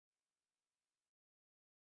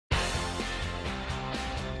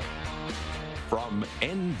from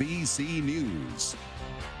NBC News.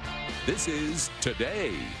 This is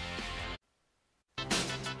Today.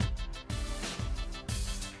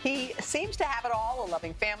 He seems to have it all, a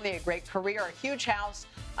loving family, a great career, a huge house,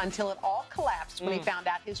 until it all collapsed when he found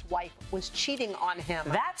out his wife was cheating on him.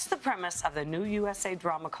 That's the premise of the new USA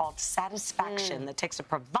drama called Satisfaction that takes a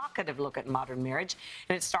provocative look at modern marriage.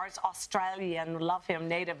 And it stars Australian Love Him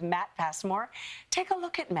native Matt Passmore. Take a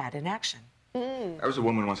look at Matt in action. I was a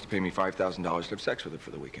woman who wants to pay me $5,000 to have sex with her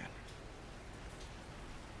for the weekend.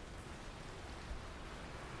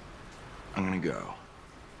 I'm gonna go.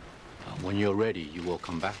 When you're ready, you will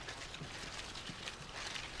come back.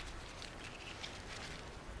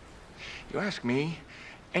 You ask me,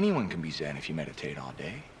 anyone can be Zen if you meditate all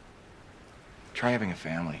day. Try having a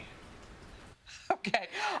family. Okay.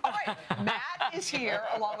 All right. Matt is here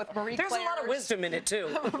along with Marie Claire. There's a lot of wisdom in it, too.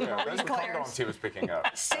 Yeah, those were condoms he was picking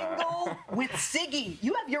up. Single with Siggy.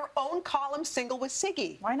 You have your own column, Single with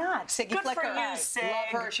Siggy. Why not? Siggy Good Flicker. for you, Sig.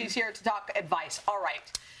 Love her. She's here to talk advice. All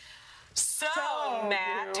right. So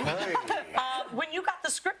Matt, when you got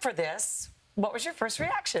the script for this, what was your first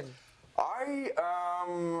reaction? I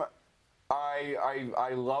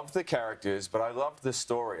love the characters, but I love the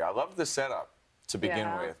story. I love the setup to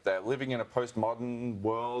begin with. That living in a postmodern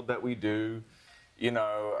world that we do, you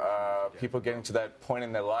know, people getting to that point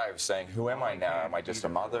in their lives saying, who am I now? Am I just a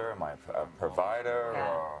mother? Am I a provider?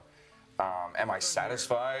 Or am I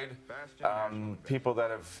satisfied? People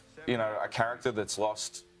that have, you know, a character that's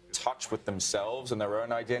lost touch with themselves and their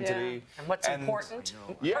own identity. And what's important?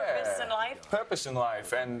 Purpose in life? Purpose in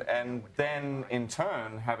life. And then, in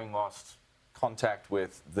turn, having lost contact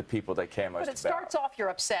with the people they care most about. But it starts off, you're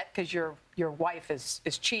upset because your wife is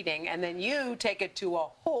cheating, and then you take it to a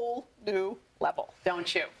whole new level,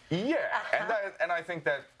 don't you? Yeah, and I think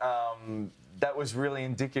that that was really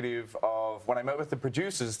indicative of when I met with the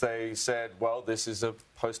producers. They said, "Well, this is a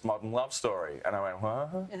postmodern love story," and I went,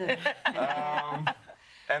 "What?"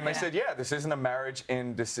 And they said, "Yeah, this isn't a marriage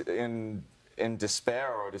in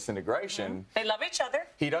despair or disintegration. They love each other.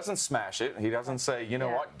 He doesn't smash it. He doesn't say, you know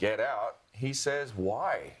what, get out. He says,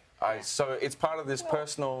 why?" So it's part of this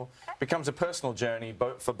becomes a personal journey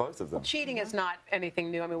for both of them. Cheating is not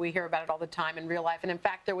anything new. I mean, we hear about it all the time in real life. And in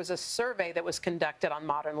fact, there was a survey that was conducted on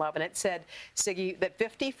Modern Love, and it said, Siggy, that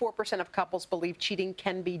 54% of couples believe cheating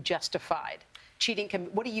can be justified.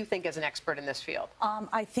 What do you think as an expert in this field?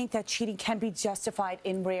 I think that cheating can be justified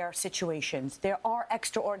in rare situations. There are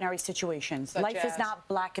extraordinary situations. Life is not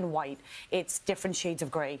black and white. It's different shades of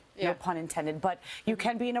gray, no pun intended. But you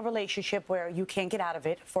can be in a relationship where you can't get out of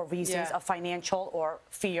it for reasons of financial or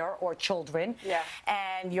fear or children.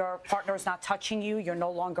 And your partner is not touching you. You're no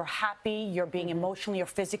longer happy. You're being emotionally or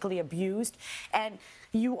physically abused. And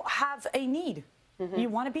you have a need. You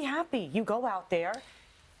want to be happy. You go out there.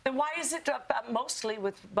 Then why is it mostly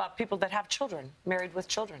with people that have children, married with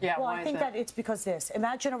children? Yeah, well, I think that it's because this.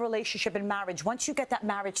 Imagine a relationship in marriage. Once you get that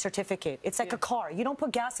marriage certificate, it's like a car. You don't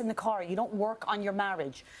put gas in the car. You don't work on your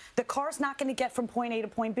marriage. The car's not going to get from point A to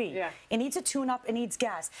point B. It needs a tune-up. It needs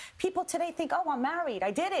gas. People today think, oh, I'm married. I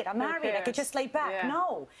did it. I'm married. I could just lay back.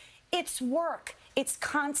 No. It's work. It's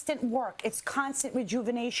constant work. It's constant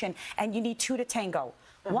rejuvenation. And you need two to tango.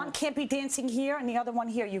 One can't be dancing here and the other one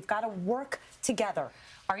here. You've got to work together.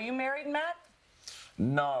 Are you married, Matt?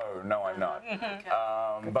 No, I'm not.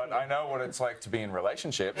 But I know what it's like to be in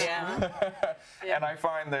relationships. And I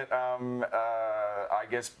find that, I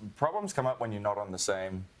guess, problems come up when you're not on the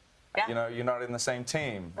same, you know, you're not in the same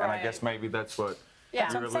team. And I guess maybe that's what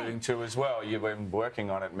you're alluding to as well. You've been working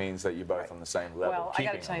on it means that you're both on the same level. Well, I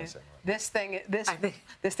got to tell you, this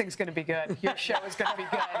thing's going to be good. Your show is going to be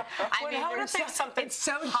good. I mean, Hoda thinks something's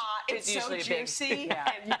so hot, it's so juicy,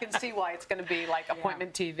 and you can see why it's going to be like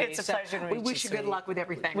appointment TV. It's a pleasure. We wish you good luck with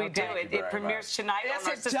everything. We do. It premieres tonight on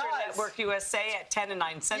our sister network USA at 10 and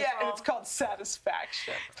 9 Central. Yeah, and it's called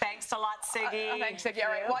Satisfaction. Thanks a lot, Siggy. Thanks, Siggy. All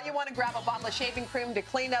right, well, you want to grab a bottle of shaving cream to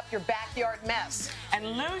clean up your backyard mess.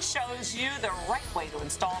 And Lou shows you the right way to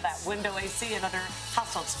install that window AC and other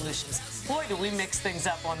household solutions. Boy, do we mix things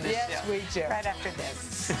up on this show. Yes, we do. Right after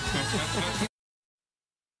this.